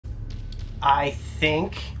I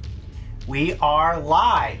think we are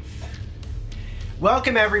live.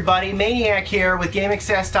 Welcome everybody, Maniac here with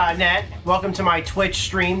GameAccess.net. Welcome to my Twitch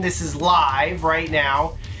stream. This is live right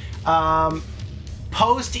now.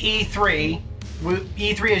 Post E3.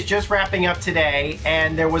 E3 is just wrapping up today,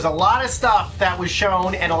 and there was a lot of stuff that was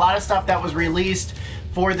shown and a lot of stuff that was released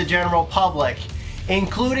for the general public,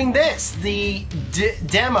 including this, the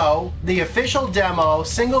demo, the official demo,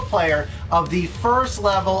 single player of the first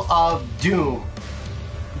level of Doom.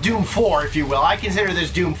 Doom 4, if you will. I consider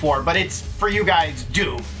this Doom 4, but it's, for you guys,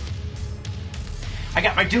 Doom. I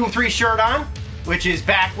got my Doom 3 shirt on, which is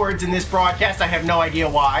backwards in this broadcast. I have no idea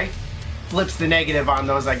why. Flips the negative on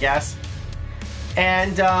those, I guess.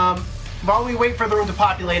 And while we wait for the room to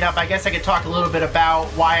populate up, I guess I could talk a little bit about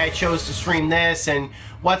why I chose to stream this and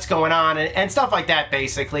what's going on and stuff like that,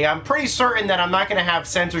 basically. I'm pretty certain that I'm not going to have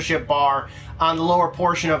censorship bar on the lower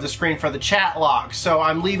portion of the screen for the chat log. So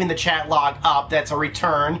I'm leaving the chat log up. That's a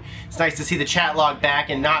return. It's nice to see the chat log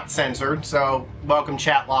back and not censored. So welcome,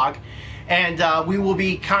 chat log. And we will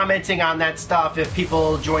be commenting on that stuff if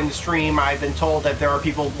people join the stream. I've been told that there are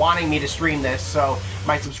people wanting me to stream this, so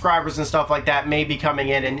my subscribers and stuff like that may be coming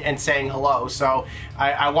in and saying hello. So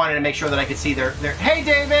I wanted to make sure that I could see their hey,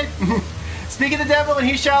 David! Speak of the devil and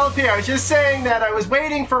he shall appear. I was just saying that I was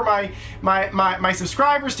waiting for my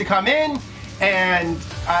subscribers to come in, and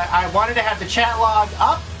I wanted to have the chat log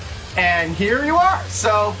up, and here you are.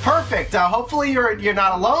 So perfect. Hopefully you're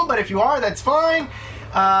not alone, but if you are, that's fine.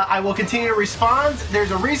 I will continue to respond.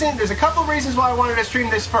 There's a couple reasons why I wanted to stream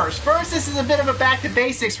this first. First, this is a bit of a back to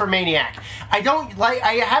basics for Maniac. I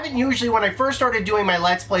haven't usually, when I first started doing my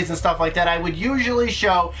Let's Plays and stuff like that, I would usually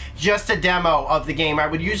show just a demo of the game. I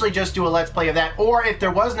would usually just do a Let's Play of that, or if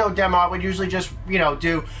there was no demo, I would usually just,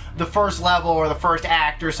 do the first level or the first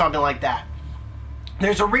act or something like that.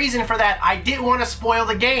 There's a reason for that. I didn't want to spoil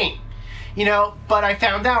the game. But I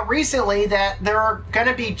found out recently that there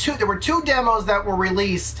were two demos that were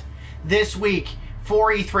released this week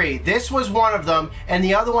for E3. This was one of them, and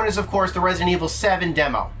the other one is, of course, the Resident Evil 7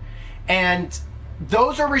 demo. And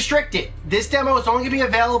those are restricted. This demo is only going to be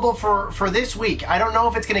available for this week. I don't know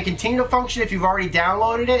if it's going to continue to function if you've already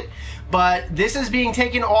downloaded it, but this is being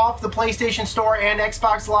taken off the PlayStation Store and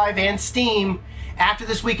Xbox Live and Steam after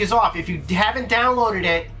this week is off. If you haven't downloaded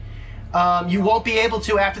it, you won't be able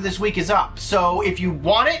to after this week is up. So if you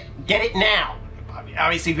want it, get it now.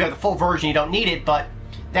 Obviously, if you have the full version, you don't need it, but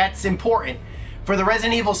that's important. For the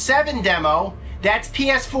Resident Evil 7 demo, that's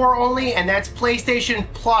PS4 only, and that's PlayStation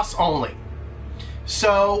Plus only.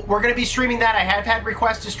 So we're going to be streaming that. I have had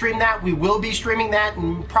requests to stream that. We will be streaming that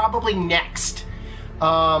probably next.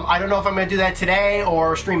 I don't know if I'm going to do that today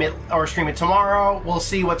or stream it tomorrow. We'll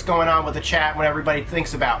see what's going on with the chat, what everybody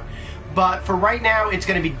thinks about. But for right now, it's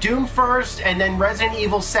going to be Doom first, and then Resident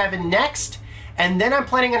Evil 7 next. And then I'm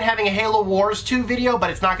planning on having a Halo Wars 2 video, but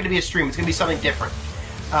it's not going to be a stream. It's going to be something different.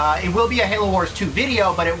 It will be a Halo Wars 2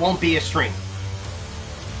 video, but it won't be a stream.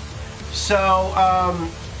 So,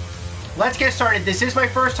 let's get started. This is my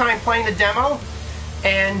first time playing the demo,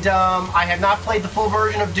 and I have not played the full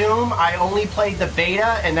version of Doom. I only played the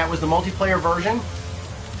beta, and that was the multiplayer version.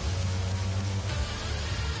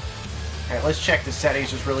 Alright, let's check the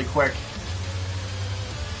settings just really quick.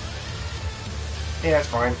 Yeah, that's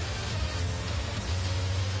fine.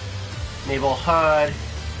 Enable HUD.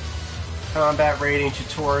 Combat rating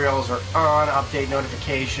tutorials are on. Update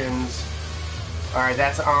notifications. Alright,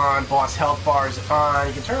 that's on. Boss health bar is on.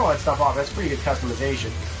 You can turn all that stuff off. That's pretty good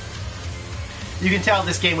customization. You can tell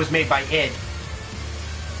this game was made by id.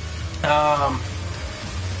 Oh,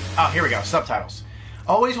 here we go. Subtitles.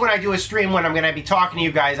 Always when I do a stream, when I'm going to be talking to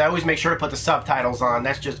you guys, I always make sure to put the subtitles on.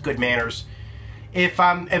 That's just good manners.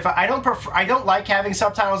 I don't like having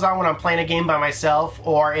subtitles on when I'm playing a game by myself,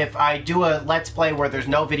 or if I do a Let's Play where there's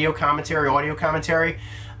no video commentary, audio commentary,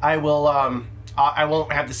 I won't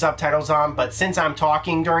have the subtitles on. But since I'm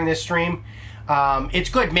talking during this stream, it's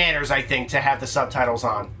good manners, I think, to have the subtitles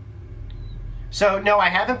on. So no, I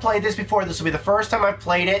haven't played this before. This will be the first time I've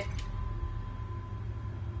played it.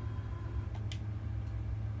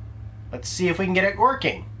 Let's see if we can get it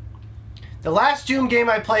working. The last Doom game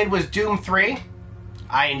I played was Doom 3.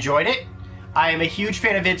 I enjoyed it. I am a huge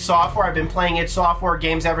fan of id Software. I've been playing id Software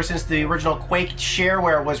games ever since the original Quake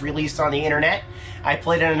shareware was released on the internet. I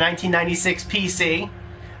played it on a 1996 PC.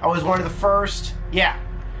 I was one of the first... Yeah,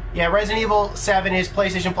 Resident Evil 7 is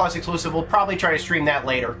PlayStation Plus exclusive. We'll probably try to stream that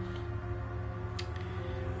later.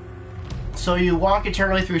 So you walk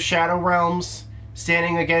eternally through shadow realms,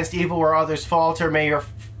 standing against evil where others falter. May your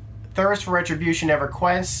thirst for retribution never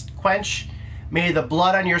quench. May the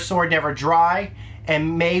blood on your sword never dry.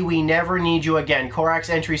 and may we never need you again. Korax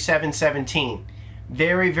entry 717.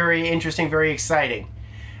 Very, very interesting, very exciting.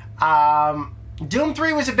 Doom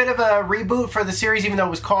 3 was a bit of a reboot for the series, even though it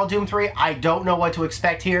was called Doom 3. I don't know what to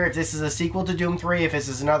expect here. If this is a sequel to Doom 3, if this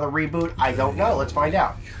is another reboot, I don't know. Let's find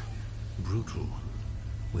out. Brutal,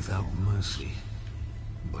 without mercy.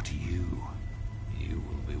 But you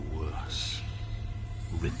will be worse.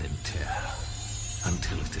 Rip and tear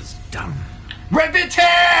until it is done. Rip and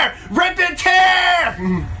tear! Rip and tear!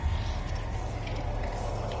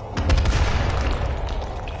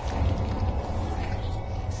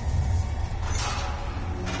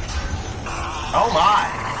 Oh my!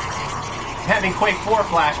 I'm having Quake 4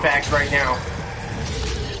 flashbacks right now.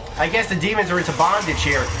 I guess the demons are into bondage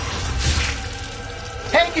here.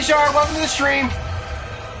 Hey Kishar, welcome to the stream.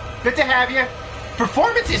 Good to have you.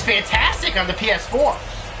 Performance is fantastic on the PS4.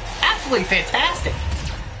 Absolutely fantastic.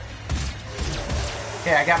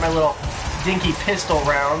 Okay, I got my little dinky pistol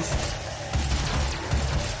rounds.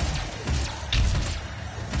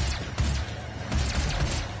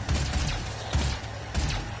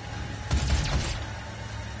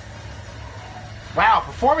 Wow,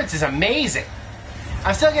 performance is amazing.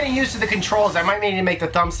 I'm still getting used to the controls. I might need to make the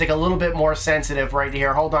thumbstick a little bit more sensitive right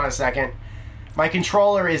here. Hold on a second. My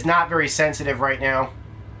controller is not very sensitive right now.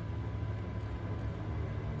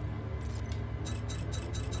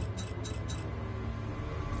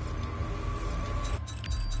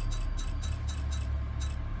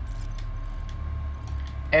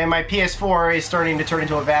 And my PS4 is starting to turn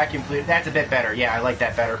into a vacuum cleaner. That's a bit better. Yeah, I like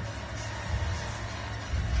that better.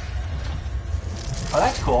 Oh,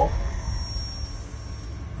 that's cool.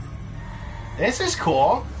 This is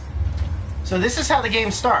cool. So this is how the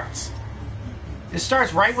game starts. It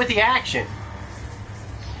starts right with the action.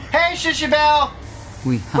 Hey, Shishabel!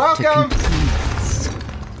 We have welcome. To complete.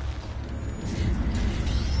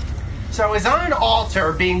 So I was on an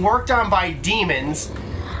altar being worked on by demons.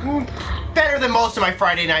 Better than most of my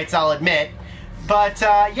Friday nights, I'll admit. But,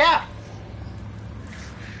 yeah.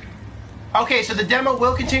 Okay, so the demo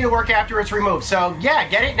will continue to work after it's removed. So, yeah,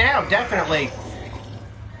 get it now, definitely.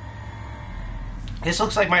 This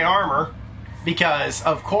looks like my armor, because,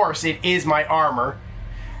 of course, it is my armor.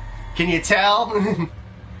 Can you tell?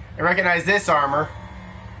 I recognize this armor.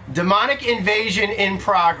 Demonic invasion in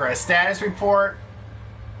progress. Status report.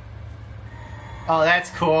 Oh, that's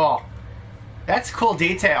cool. That's cool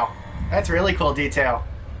detail. That's really cool detail.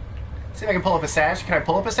 Let's see if I can pull up a status. Can I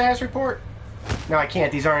pull up a status report? No, I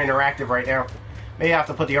can't. These aren't interactive right now. Maybe I have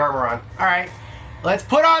to put the armor on. Alright. Let's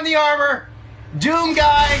put on the armor. Doom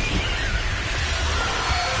guy.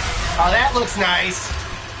 Oh, that looks nice.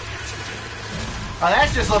 Oh,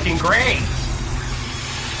 that's just looking great.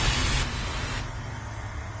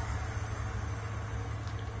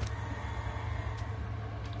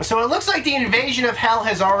 So it looks like the invasion of hell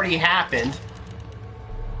has already happened.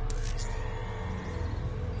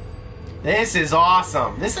 This is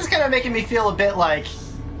awesome. This is kind of making me feel a bit like...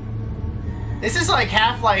 This is like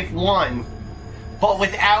Half-Life 1, but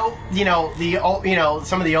without,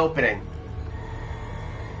 some of the opening.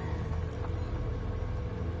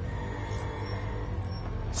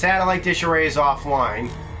 Satellite dish array is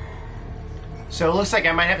offline. So it looks like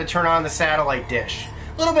I might have to turn on the satellite dish.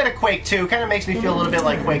 A little bit of Quake 2. Kind of makes me feel a little bit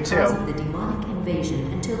like Quake 2. The demonic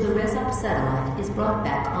invasion until the Resup satellite is brought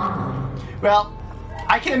back online. Well,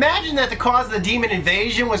 I can imagine that the cause of the demon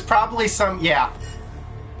invasion was probably some... Yeah.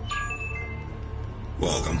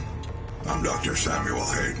 Welcome. I'm Dr. Samuel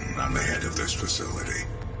Hayden. I'm the head of this facility.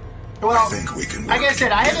 Well, I think we can work like I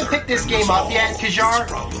said, I haven't picked this game up yet,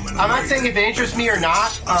 Kajar. I'm not saying if it interests me or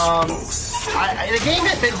not. The game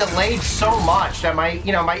has been delayed so much that my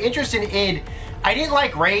interest in id. I didn't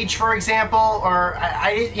like Rage, for example, or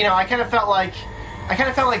I kind of felt like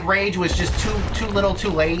Rage was just too little, too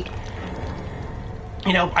late.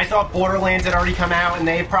 I thought Borderlands had already come out, and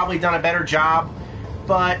they've probably done a better job,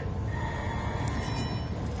 but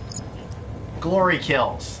glory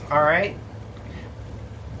kills. All right.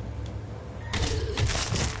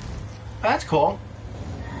 That's cool.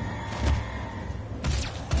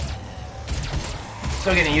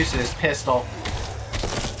 Still getting used to this pistol.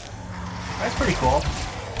 That's pretty cool.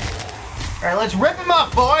 Alright, let's rip him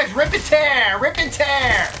up, boys! Rip and tear! Rip and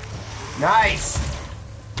tear! Nice.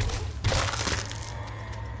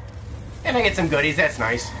 And I get some goodies, that's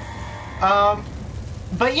nice.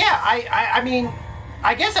 But yeah, I mean,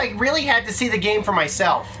 I guess I really had to see the game for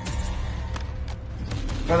myself.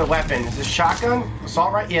 Another weapon. Is this shotgun?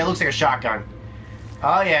 Assault rifle? Yeah, it looks like a shotgun.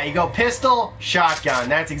 Oh yeah, you go pistol, shotgun.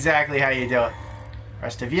 That's exactly how you do it.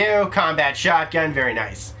 Rest of you, combat shotgun. Very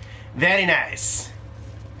nice. Very nice.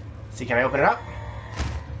 Let's see, can I open it up?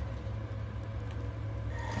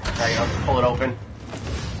 Alright, I'll pull it open.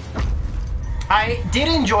 I did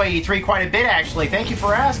enjoy E3 quite a bit, actually. Thank you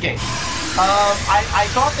for asking. I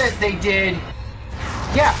thought that they did...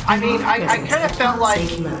 Yeah, I mean, I kind of felt like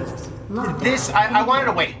this... I wanted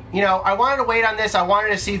to wait. You know, I wanted to wait on this. I wanted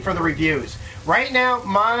to see for the reviews. Right now,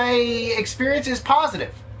 my experience is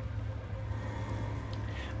positive.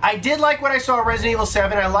 I did like what I saw of Resident Evil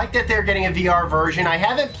 7. I like that they're getting a VR version. I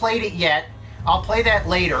haven't played it yet. I'll play that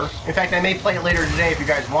later. In fact, I may play it later today if you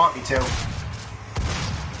guys want me to.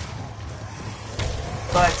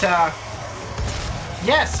 But,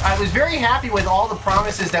 yes, I was very happy with all the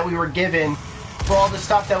promises that we were given for all the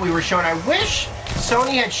stuff that we were shown. I wish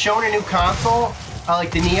Sony had shown a new console,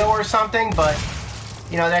 like the Neo or something, but,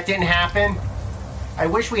 you know, that didn't happen. I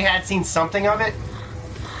wish we had seen something of it.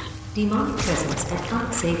 Demonic presence at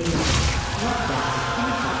unsafe level.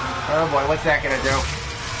 Oh boy, what's that gonna do?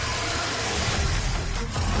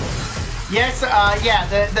 Yes, yeah,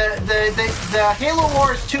 the Halo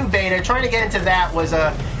Wars 2 beta, trying to get into that was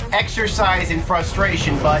a exercise in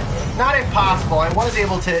frustration, but not impossible. I was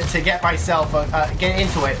able to get myself, get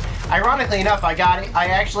into it. Ironically enough, I got it. I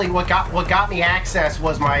actually, what got me access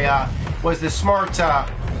was my, was the smart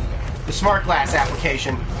glass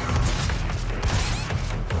application.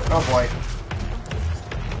 Oh boy.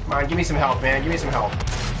 Come on, give me some help, man. Give me some help.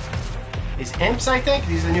 These imps, I think?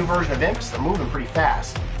 These are the new version of imps. They're moving pretty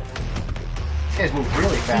fast. These guys move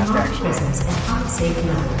really fast, actually.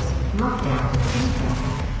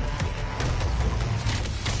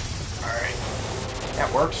 Alright.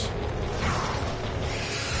 That works.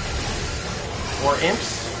 More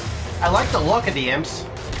imps. I like the look of the imps.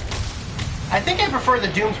 I think I prefer the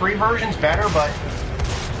Doom 3 versions better, but...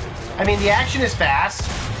 I mean, the action is fast.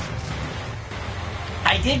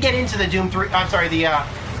 I did get into the Doom 3... I'm sorry, the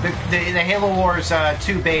Halo Wars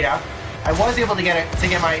 2 beta. I was able to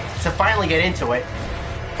to finally get into it,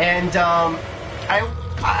 and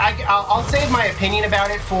I'll save my opinion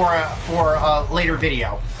about it for a later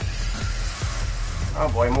video. Oh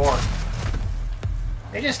boy, more.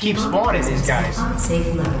 They just keep spawning these guys.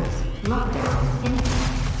 Unsafe levels. Lockdown in effect.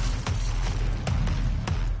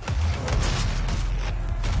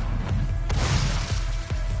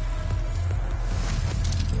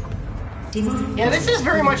 Yeah, this is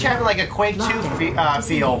very much having like a Quake 2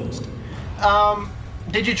 feel.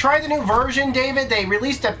 Did you try the new version, David? They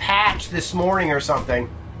released a patch this morning or something.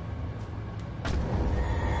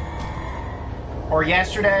 Or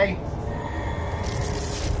yesterday.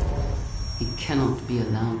 He cannot be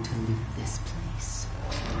allowed to leave this place.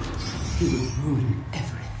 He will ruin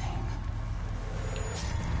everything.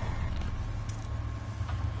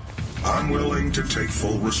 I'm willing to take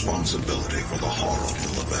full responsibility for the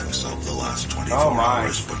horrible events of the last 24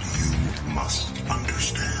 hours, but you must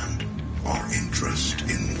understand. Our interest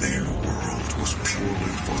in their world was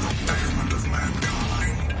purely for the betterment of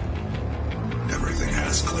mankind. Everything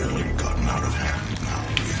has clearly gotten out of hand now.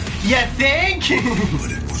 You think?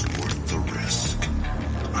 But it was worth the risk.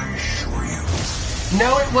 I assure you.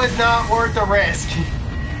 No, it was not worth the risk.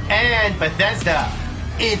 And Bethesda,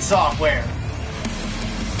 id Software.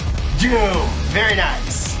 Doom. Very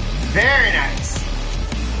nice. Very nice.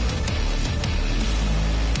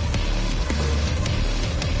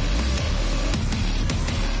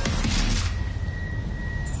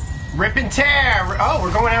 Rip and tear. Oh,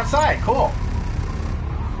 we're going outside. Cool.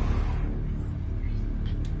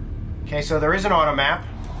 Okay, so there is an auto map.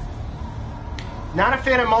 Not a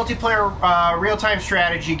fan of multiplayer real-time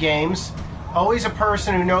strategy games. Always a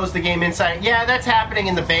person who knows the game inside. Yeah, that's happening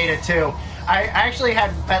in the beta too. I actually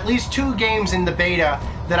had at least 2 games in the beta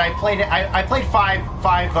that I played. I played five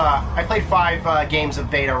games of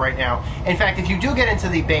beta right now. In fact, if you do get into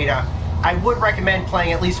the beta, I would recommend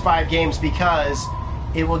playing at least 5 games because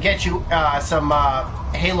it will get you some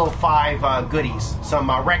Halo 5 goodies,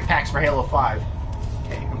 some rec packs for Halo 5.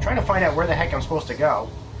 Okay, I'm trying to find out where the heck I'm supposed to go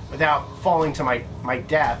without falling to my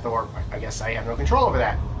death, or I guess I have no control over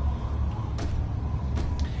that.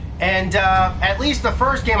 And at least the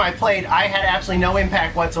first game I played, I had absolutely no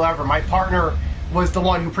impact whatsoever. My partner was the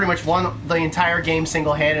one who pretty much won the entire game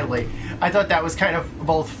single-handedly. I thought that was kind of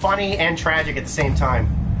both funny and tragic at the same time.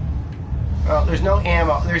 Well, there's no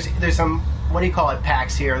ammo. There's some, what do you call it,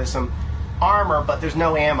 packs here. There's some armor, but there's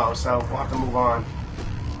no ammo, so we'll have to move on.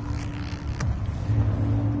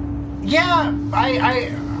 Yeah,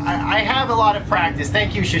 I have a lot of practice.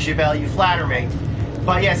 Thank you, Shishabel. You flatter me.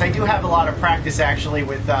 But yes, I do have a lot of practice actually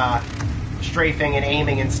with strafing and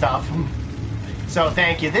aiming and stuff. So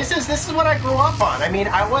thank you. This is what I grew up on. I mean,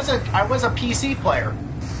 I was a PC player.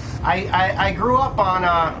 I grew up on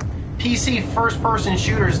PC first-person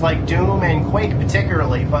shooters like Doom and Quake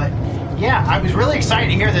particularly. But yeah, I was really excited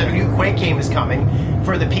to hear that a new Quake game is coming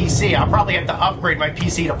for the PC. I'll probably have to upgrade my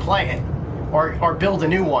PC to play it, or build a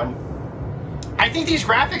new one. I think these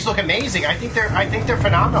graphics look amazing. I think they're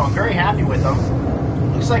phenomenal. I'm very happy with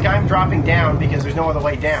them. Looks like I'm dropping down because there's no other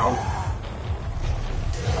way down.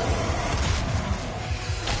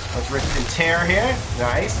 Let's rip and tear here.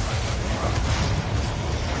 Nice.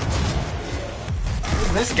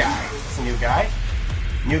 Who's this guy? It's a new guy.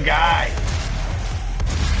 New guy.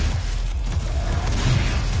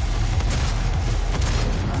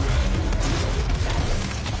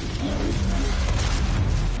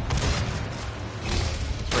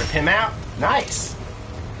 Let's rip him out. Nice.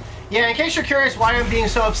 Yeah, in case you're curious why I'm being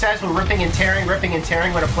so obsessed with ripping and tearing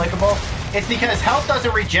when applicable, it's because health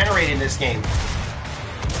doesn't regenerate in this game.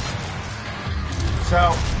 So,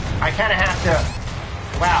 I kind of have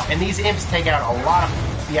to... Wow, and these imps take out a lot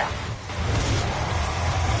of... Yeah.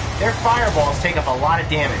 Their fireballs take up a lot of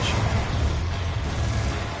damage.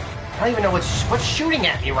 I don't even know what's shooting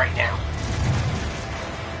at me right now.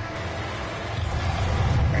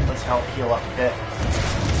 Alright, let's help heal up a bit.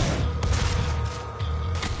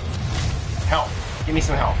 Health. Give me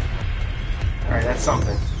some health. Alright, that's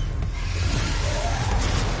something.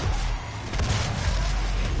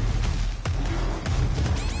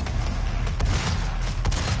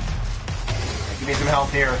 Give me some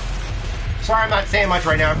health here. Sorry I'm not saying much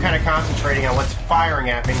right now. I'm kind of concentrating on what's firing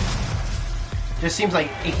at me. Just seems like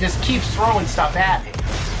it just keeps throwing stuff at me.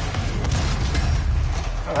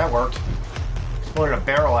 Oh, that worked. Exploded a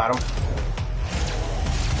barrel at him.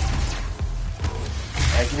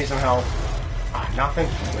 Alright, give me some health. Ah, nothing?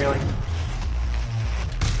 Really?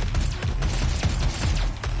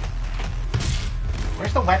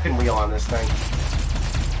 Where's the weapon wheel on this thing?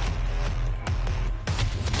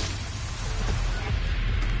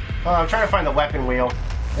 Oh, I'm trying to find the weapon wheel.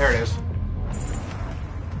 There it is.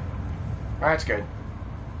 That's good.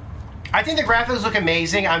 I think the graphics look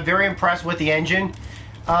amazing. I'm very impressed with the engine.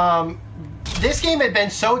 This game had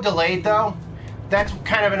been so delayed, though. That's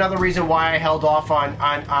kind of another reason why I held off on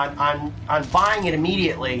buying it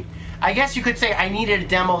immediately. I guess you could say I needed a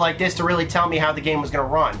demo like this to really tell me how the game was going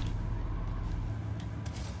to run.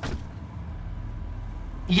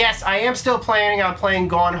 Yes, I am still planning on playing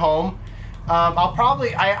Gone Home. I'll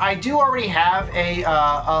probably... I do already have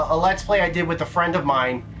a Let's Play I did with a friend of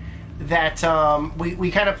mine that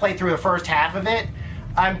we kind of played through the first half of it.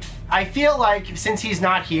 I feel like since he's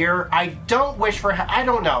not here, I don't wish for... I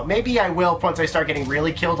don't know. Maybe I will once I start getting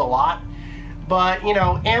really killed a lot. But, you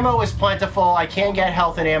know, ammo is plentiful. I can get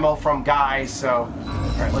health and ammo from guys, so...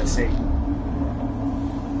 Alright, let's see.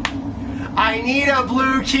 I need a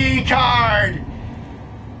blue key card!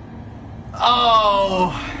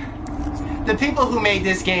 Oh... The people who made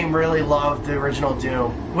this game really loved the original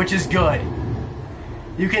Doom, which is good.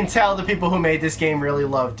 You can tell the people who made this game really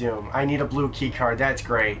love Doom. I need a blue key card. That's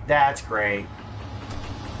great. That's great.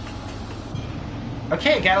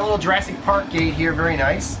 Okay, got a little Jurassic Park gate here. Very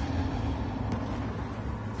nice.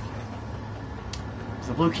 There's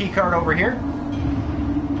a blue key card over here.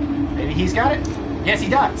 Maybe he's got it? Yes, he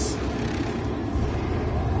does.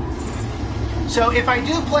 So if I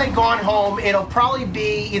do play Gone Home, it'll probably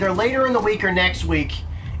be either later in the week or next week,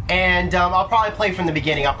 and I'll probably play from the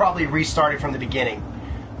beginning. I'll probably restart it from the beginning.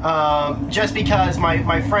 Just because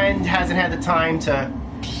my friend hasn't had the time to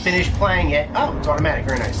finish playing it. Oh, it's automatic.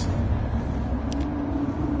 Very nice.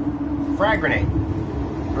 Frag grenade.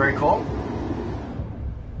 Very cool.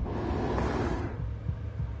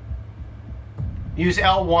 Use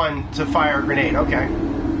L1 to fire a grenade. Okay.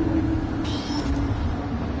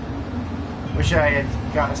 Wish I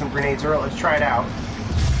had gotten some grenades earlier. Let's try it out.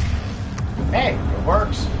 Hey, it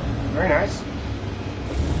works. Very nice.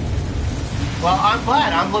 Well, I'm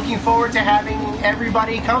glad. I'm looking forward to having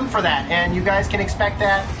everybody come for that, and you guys can expect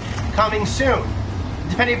that coming soon.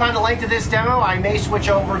 Depending upon the length of this demo, I may switch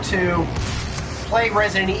over to play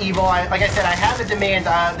Resident Evil. Like I said, I have a demand.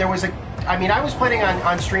 I was planning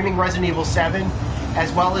on streaming Resident Evil 7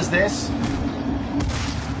 as well as this.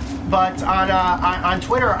 But on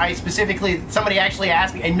Twitter, I specifically, somebody actually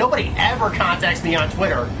asked me, and nobody ever contacts me on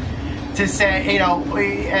Twitter to say, you know,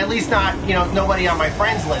 at least not, you know, nobody on my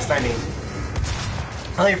friends list, I mean.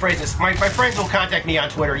 Let me phrase this. My friends will contact me on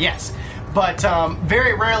Twitter, yes. But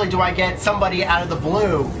very rarely do I get somebody out of the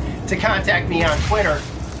blue to contact me on Twitter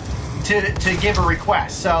to give a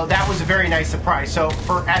request. So that was a very nice surprise. So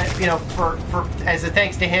for as a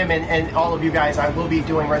thanks to him and all of you guys, I will be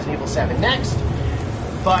doing Resident Evil 7 next.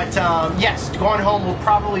 But, yes, Gone Home will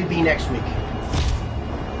probably be next week.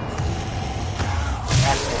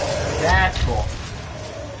 That's cool. That's cool.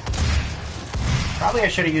 Probably I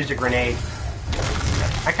should have used a grenade.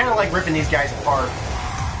 I kind of like ripping these guys apart.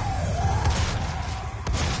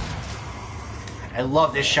 I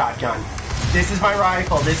love this shotgun. This is my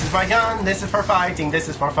rifle. This is my gun. This is for fighting. This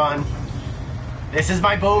is for fun. This is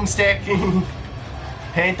my boomstick.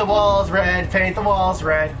 Paint the walls red. Paint the walls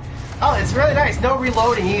red. Oh, it's really nice. No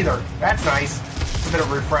reloading either. That's nice. It's a bit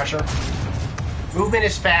of a refresher. Movement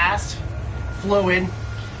is fast. Fluid.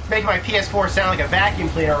 It's making my PS4 sound like a vacuum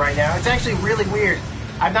cleaner right now. It's actually really weird.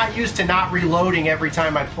 I'm not used to not reloading every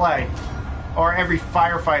time I play. Or every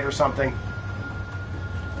firefight or something.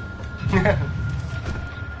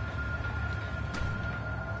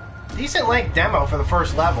 Decent length demo for the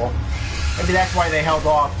first level. Maybe that's why they held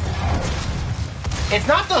off. It's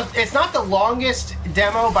not the longest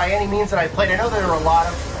demo by any means that I played. I know there are a lot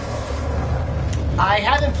of. I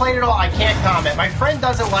haven't played it all. I can't comment. My friend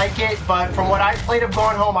doesn't like it, but from what I've played of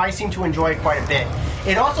Gone Home, I seem to enjoy it quite a bit.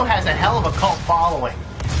 It also has a hell of a cult following.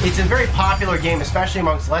 It's a very popular game, especially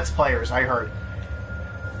amongst Let's Players, I heard.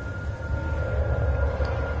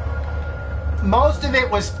 Most of it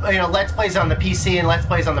was, Let's Plays on the PC and Let's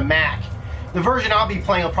Plays on the Mac. The version I'll be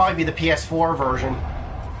playing will probably be the PS4 version.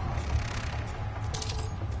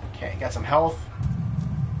 Okay, got some health.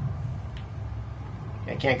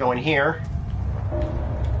 I can't go in here.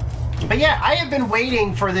 But yeah, I have been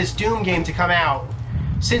waiting for this Doom game to come out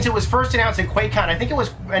since it was first announced at QuakeCon. I think it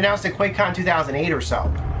was announced at QuakeCon 2008 or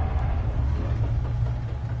so.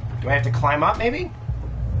 Do I have to climb up, maybe?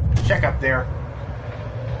 Check up there.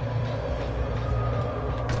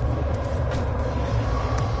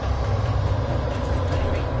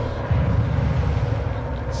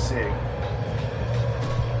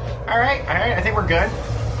 Alright, I think we're good.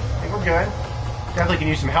 Definitely can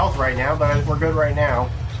use some health right now, but I think we're good right now.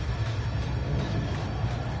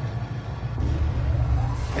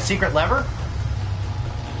 A secret lever?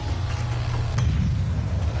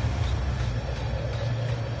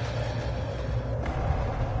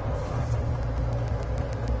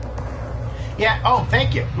 Yeah, oh,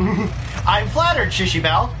 thank you. I'm flattered, Shishy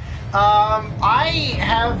Bell. I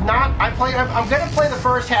have not. I'm going to play the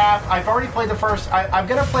first half. I've already played the first. I'm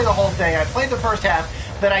going to play the whole thing. I played the first half,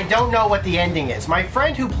 but I don't know what the ending is. My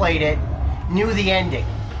friend who played it knew the ending.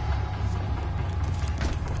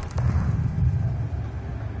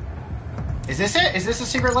 Is this it? Is this a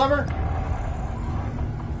secret lever?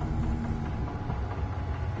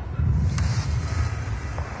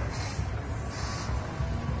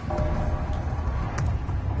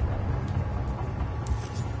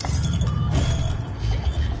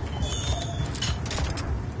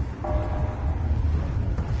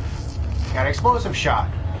 Got an explosive shot.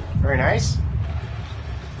 Very nice.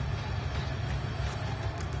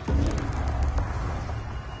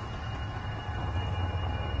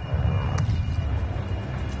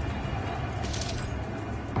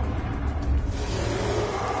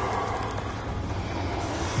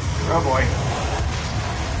 Oh boy.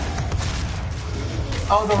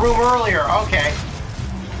 Oh, the room earlier. Okay.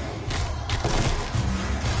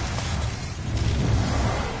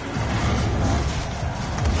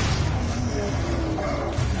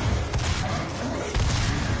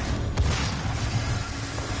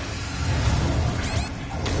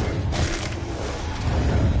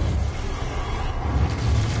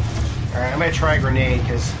 Alright, I'm gonna try a grenade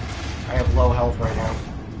because I have low health right now.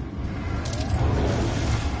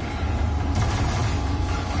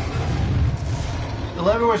 The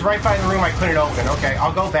lever was right by the room I couldn't open. Okay,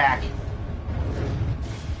 I'll go back.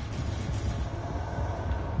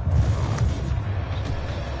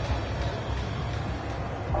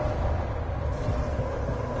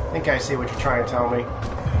 I think I see what you're trying to tell me.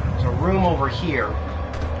 There's a room over here.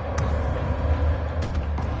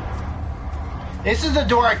 This is the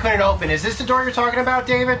door I couldn't open. Is this the door you're talking about,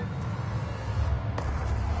 David?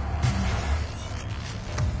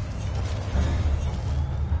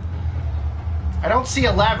 I don't see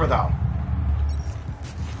a lever, though.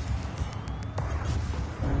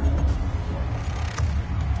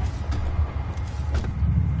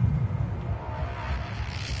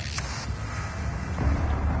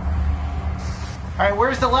 Alright,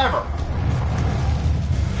 where's the lever?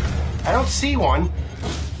 I don't see one.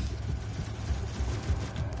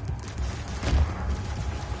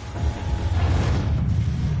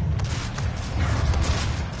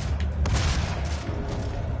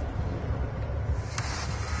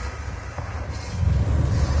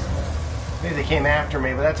 Maybe they came after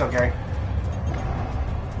me, but that's okay.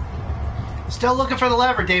 Still looking for the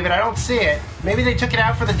lever, David. I don't see it. Maybe they took it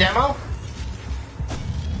out for the demo?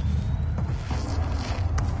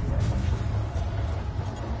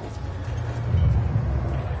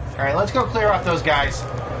 Alright, let's go clear out those guys.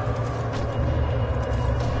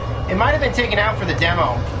 It might have been taken out for the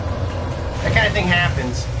demo. That kind of thing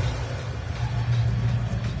happens.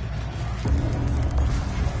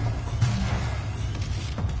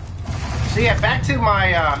 So yeah, back to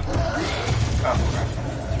my, oh, crap.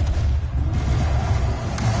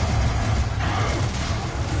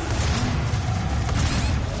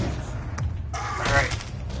 Alright.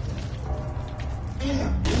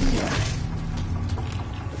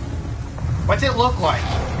 What's it look like?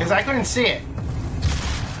 Because I couldn't see it.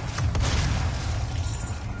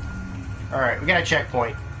 Alright, we got a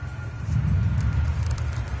checkpoint.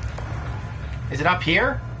 Is it up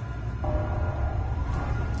here?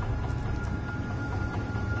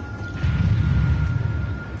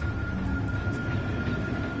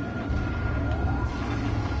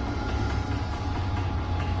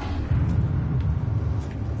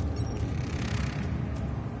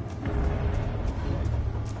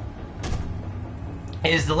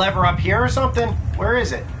 Is the lever up here or something? Where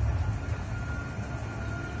is it?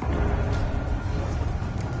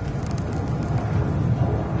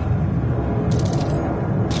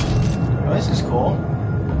 Oh, this is cool.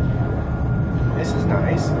 This is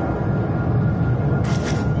nice.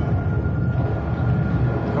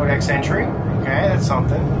 Codex entry. Okay, that's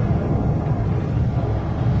something.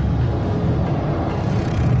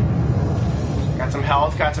 Got some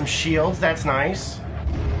health, got some shields. That's nice.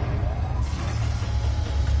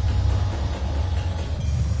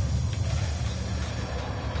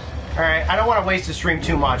 Alright, I don't want to waste the stream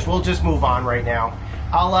too much. We'll just move on right now.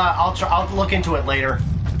 I'll look into it later.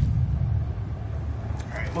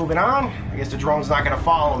 Alright, moving on. I guess the drone's not going to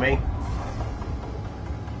follow me.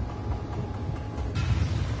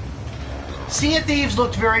 Sea of Thieves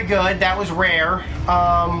looked very good. That was rare.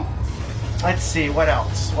 Let's see, what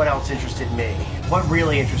else? What else interested me? What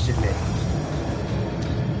really interested me?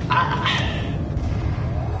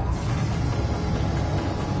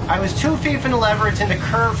 I was 2 feet from the lever. It's in the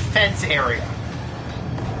curved fence area.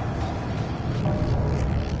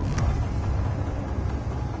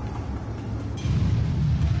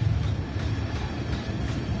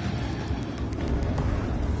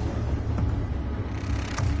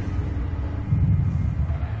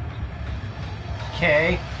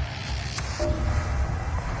 Okay.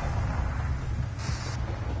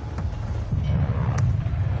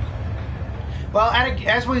 Well,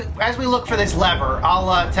 as we look for this lever,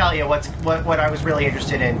 I'll tell you what I was really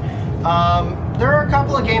interested in. There are a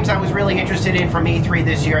couple of games I was really interested in from E3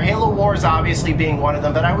 this year. Halo Wars obviously being one of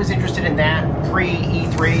them, but I was interested in that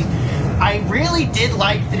pre-E3. I really did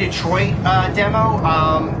like the Detroit demo.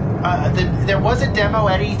 There was a demo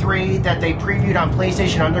at E3 that they previewed on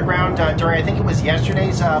PlayStation Underground during, I think it was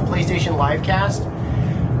yesterday's PlayStation Livecast.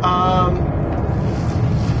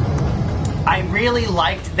 I really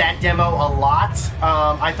liked that demo a lot.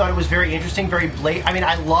 I thought it was very interesting, very Blade. I mean,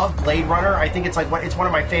 I love Blade Runner. I think it's it's one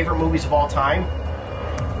of my favorite movies of all time.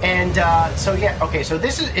 And so yeah, okay. So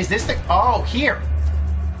this is this the? Oh, here.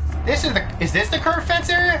 This is the. Is this the curved fence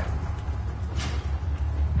area?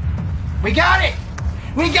 We got it.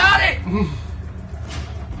 We got it.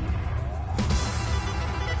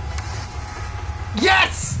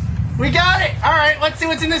 Yes, we got it. All right, let's see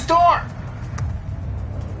what's in this door.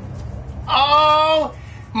 Oh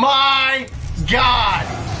my God!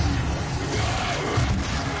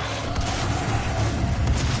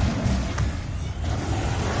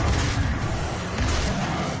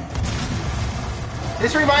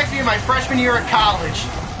 This reminds me of my freshman year at college.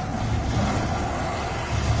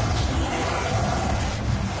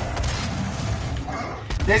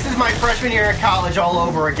 This is my freshman year at college all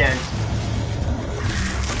over again.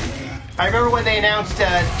 I remember when they announced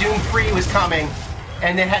Doom 3 was coming,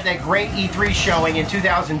 and they had that great E3 showing in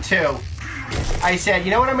 2002. I said,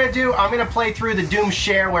 you know what I'm going to do? I'm going to play through the Doom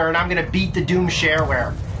shareware, and I'm going to beat the Doom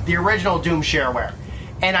shareware, the original Doom shareware.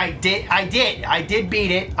 And I did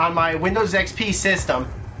beat it on my Windows XP system.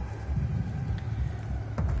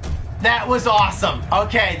 That was awesome.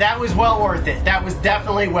 Okay, that was well worth it. That was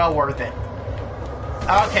definitely well worth it.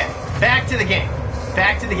 Okay, back to the game.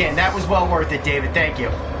 Back to the game. That was well worth it, David. Thank you.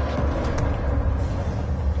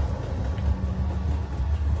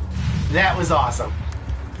 That was awesome.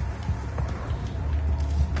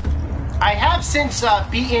 I have since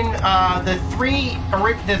beaten the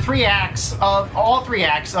three acts of all 3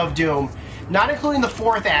 acts of Doom, not including the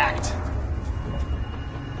 4th act.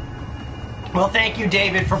 Well, thank you,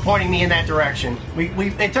 David, for pointing me in that direction.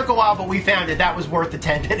 It took a while, but we found it. That was worth the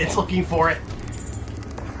 10 minutes looking for it.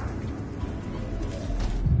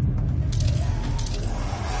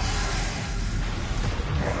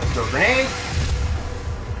 Okay, let's throw a grenade.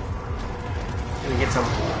 Let me get some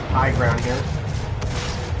high ground here.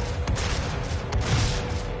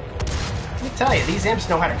 tell you, these imps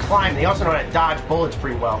know how to climb. They also know how to dodge bullets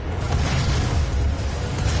pretty well.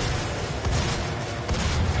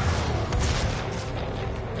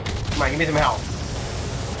 Come on, give me some help.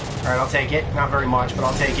 Alright, I'll take it. Not very much, but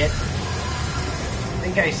I'll take it. I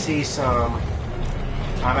think I see some...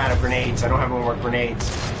 I'm out of grenades. I don't have any more grenades.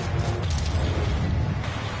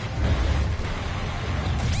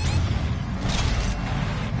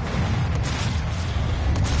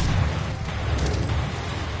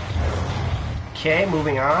 Okay,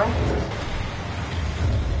 moving on.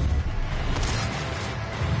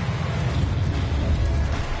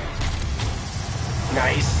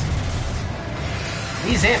 Nice.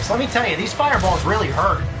 These imps, let me tell you, these fireballs really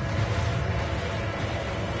hurt.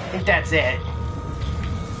 I think that's it.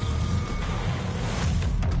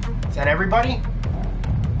 Is that everybody?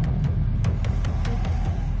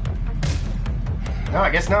 No, I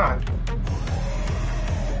guess not.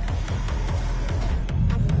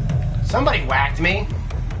 Somebody whacked me.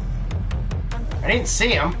 I didn't see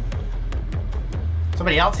him.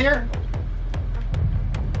 Somebody else here?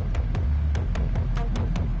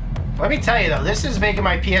 Let me tell you though, this is making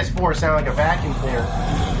my PS4 sound like a vacuum cleaner.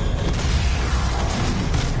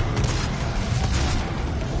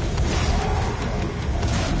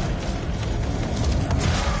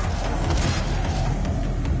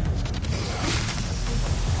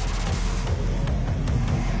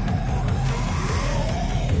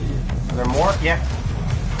 More? Yeah.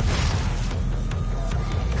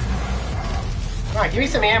 Alright, give me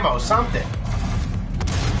some ammo, something.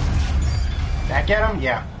 That get him?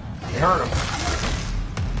 Yeah. It hurt him.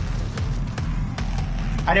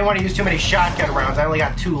 I didn't want to use too many shotgun rounds. I only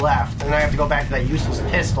got 2 left. And then I have to go back to that useless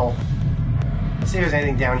pistol. Let's see if there's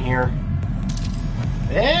anything down here.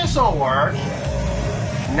 This'll work.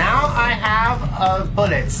 Now I have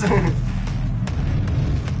bullets.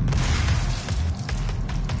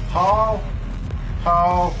 Ho,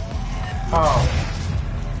 ho, ho.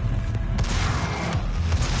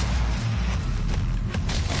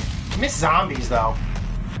 I miss zombies, though.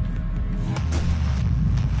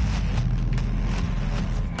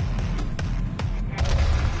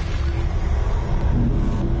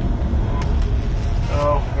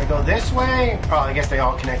 So, I go this way? Oh, I guess they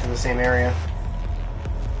all connect to the same area.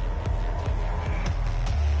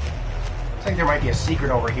 Looks like there might be a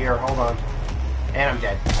secret over here. Hold on. And I'm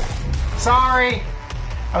dead. Sorry!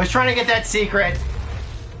 I was trying to get that secret.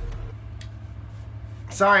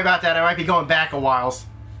 Sorry about that. I might be going back a whiles.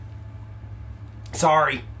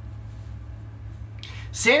 Sorry.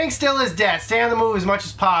 Standing still is death. Stay on the move as much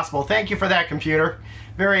as possible. Thank you for that, computer.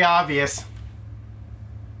 Very obvious.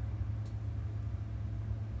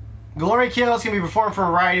 Glory kills can be performed from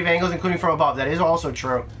a variety of angles, including from above. That is also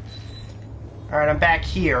true. Alright, I'm back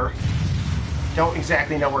here. Don't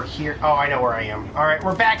exactly know where here... Oh, I know where I am. Alright,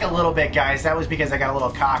 we're back a little bit, guys. That was because I got a little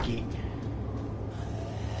cocky.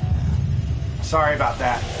 Sorry about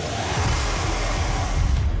that.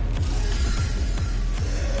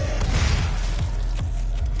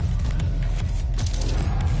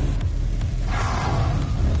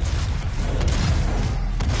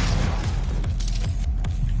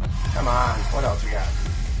 Come on. What else we got?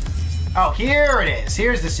 Oh, here it is.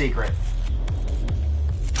 Here's the secret.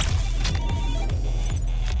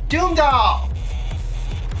 Doom Doll!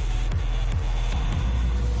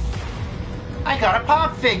 I got a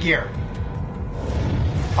Pop figure.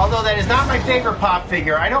 Although that is not my favorite Pop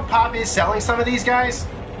figure. I know Pop is selling some of these guys.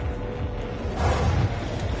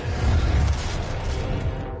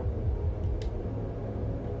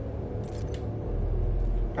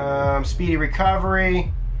 Speedy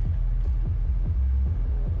recovery.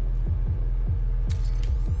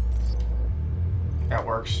 That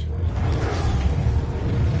works.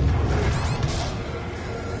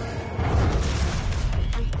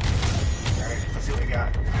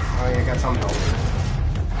 Oh, yeah, got something over.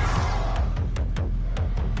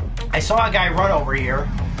 I saw a guy run over here.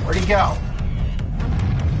 Where'd he go?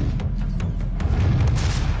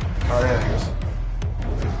 Oh, there he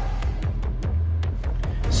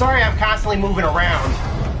is. Sorry, I'm constantly moving around.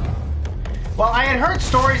 Well, I had heard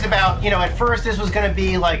stories about, you know, at first this was going to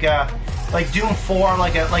be like Doom 4,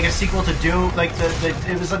 like a sequel to Doom,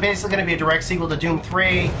 it was basically going to be a direct sequel to Doom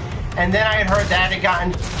 3, and then I had heard that had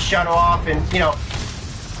gotten shut off, and you know.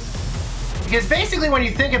 Because basically when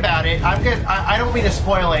you think about it, I don't mean to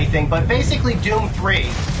spoil anything, but basically Doom 3,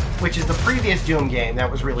 which is the previous Doom game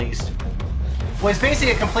that was released, was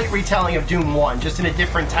basically a complete retelling of Doom 1, just in a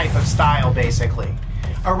different type of style, basically.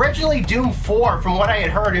 Originally, Doom 4, from what I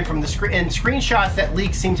had heard and from the screenshots that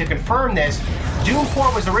leaked seem to confirm this, Doom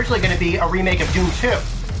 4 was originally going to be a remake of Doom 2,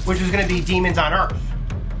 which was going to be Demons on Earth.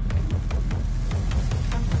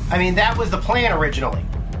 I mean, that was the plan originally.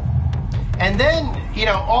 And then, you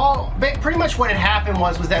know, pretty much what had happened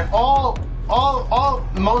was that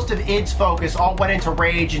most of id's focus all went into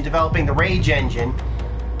Rage and developing the Rage engine.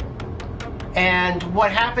 And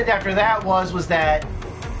what happened after that was that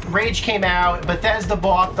Rage came out, Bethesda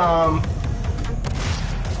bought them,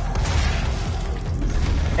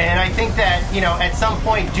 and I think that, you know, at some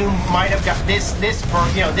point Doom might have got this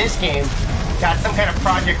game got some kind of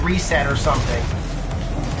project reset or something.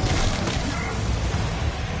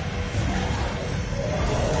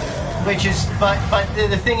 Which is, but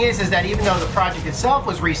the thing is that even though the project itself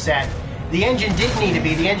was reset, the engine didn't need to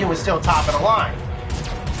be. The engine was still top of the line,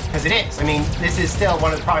 because it is. I mean, this is still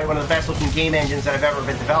probably one of the best looking game engines that have ever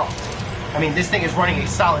been developed. I mean, this thing is running a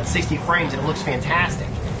solid 60 frames and it looks fantastic.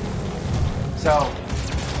 So,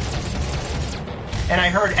 and I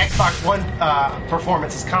heard Xbox One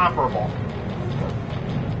performance is comparable.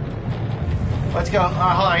 Let's go. Hold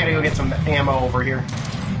on, I gotta go get some ammo over here.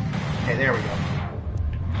 Okay, there we go.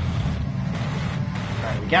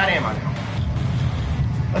 Alright, we got ammo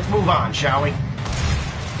now. Let's move on, shall we?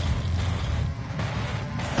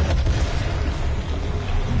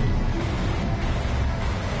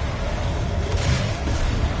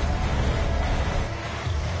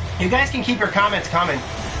 You guys can keep your comments coming.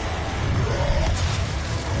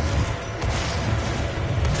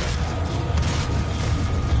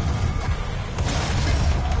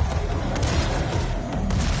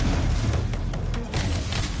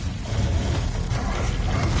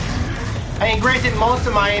 I mean, granted, most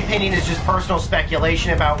of my opinion is just personal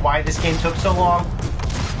speculation about why this game took so long.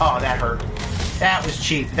 Oh, that hurt. That was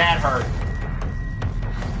cheap. That hurt.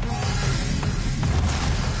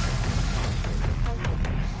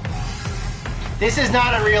 This is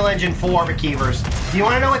not Unreal Engine 4, McKeevers. Do you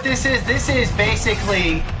want to know what this is? This is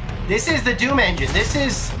basically, this is the Doom engine. This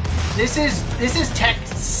is Tech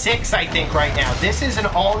 6, I think, right now. This is an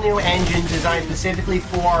all-new engine designed specifically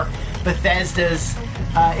for Bethesda's.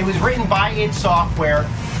 It was written by id Software,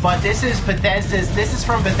 but this is Bethesda's. This is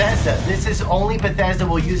from Bethesda. This is only Bethesda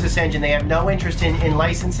will use this engine. They have no interest in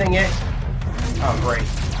licensing it. Oh, great.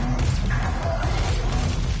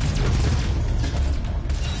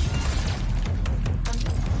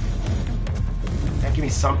 Give me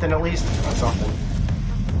something at least. Something.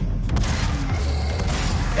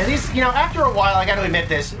 At least, you know, after a while, I got to admit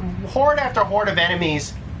this. Horde after horde of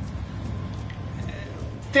enemies.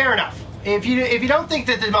 Fair enough. If you don't think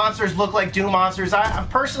that the monsters look like Doom monsters, I'm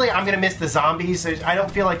gonna miss the zombies. I don't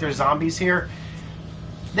feel like there's zombies here.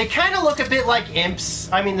 They kind of look a bit like imps.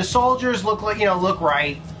 I mean, the soldiers look like, you know, look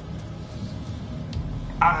right.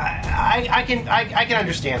 I can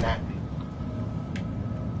understand that.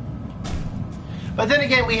 But then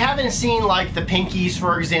again, we haven't seen, like, the Pinkies,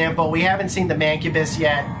 for example. We haven't seen the Mancubus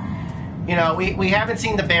yet. You know, we haven't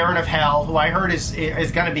seen the Baron of Hell, who I heard is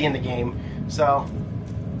going to be in the game. So,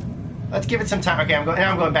 let's give it some time. Okay,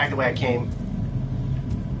 now I'm going back the way I came.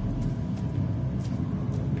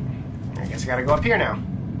 I guess I got to go up here now.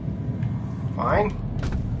 Fine.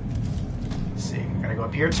 Let's see. Got to go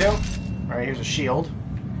up here, too. All right, here's a shield.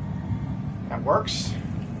 That works.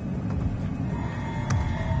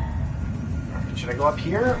 Should I go up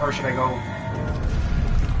here, or should I go...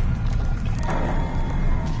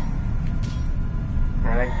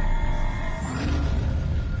 Alright.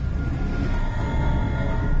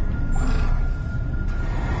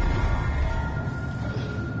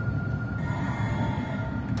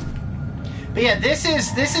 But yeah, this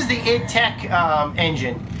is the id Tech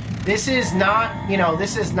engine. This is not, you know,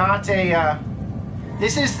 this is not a...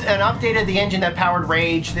 This is an update of the engine that powered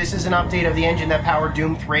Rage. This is an update of the engine that powered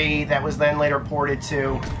Doom 3 that was then later ported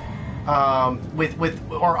to,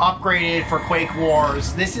 or upgraded for Quake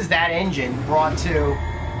Wars. This is that engine brought to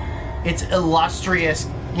its illustrious,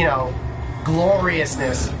 you know,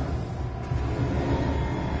 gloriousness.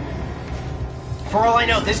 For all I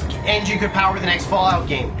know, this engine could power the next Fallout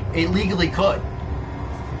game. It legally could.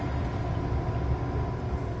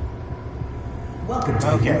 Welcome to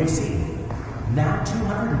the UAC. Now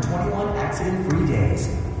 221 accident-free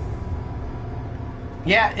days.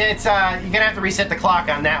 Yeah, it's you're gonna have to reset the clock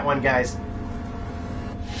on that one, guys.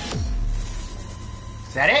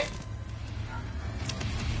 Is that it?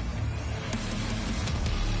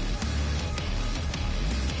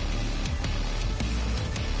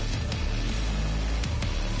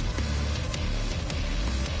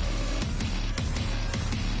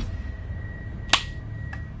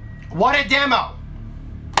 What a demo!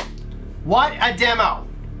 What a demo!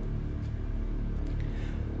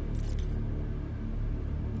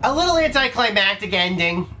 A little anticlimactic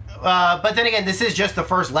ending, but then again, this is just the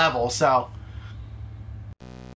first level, so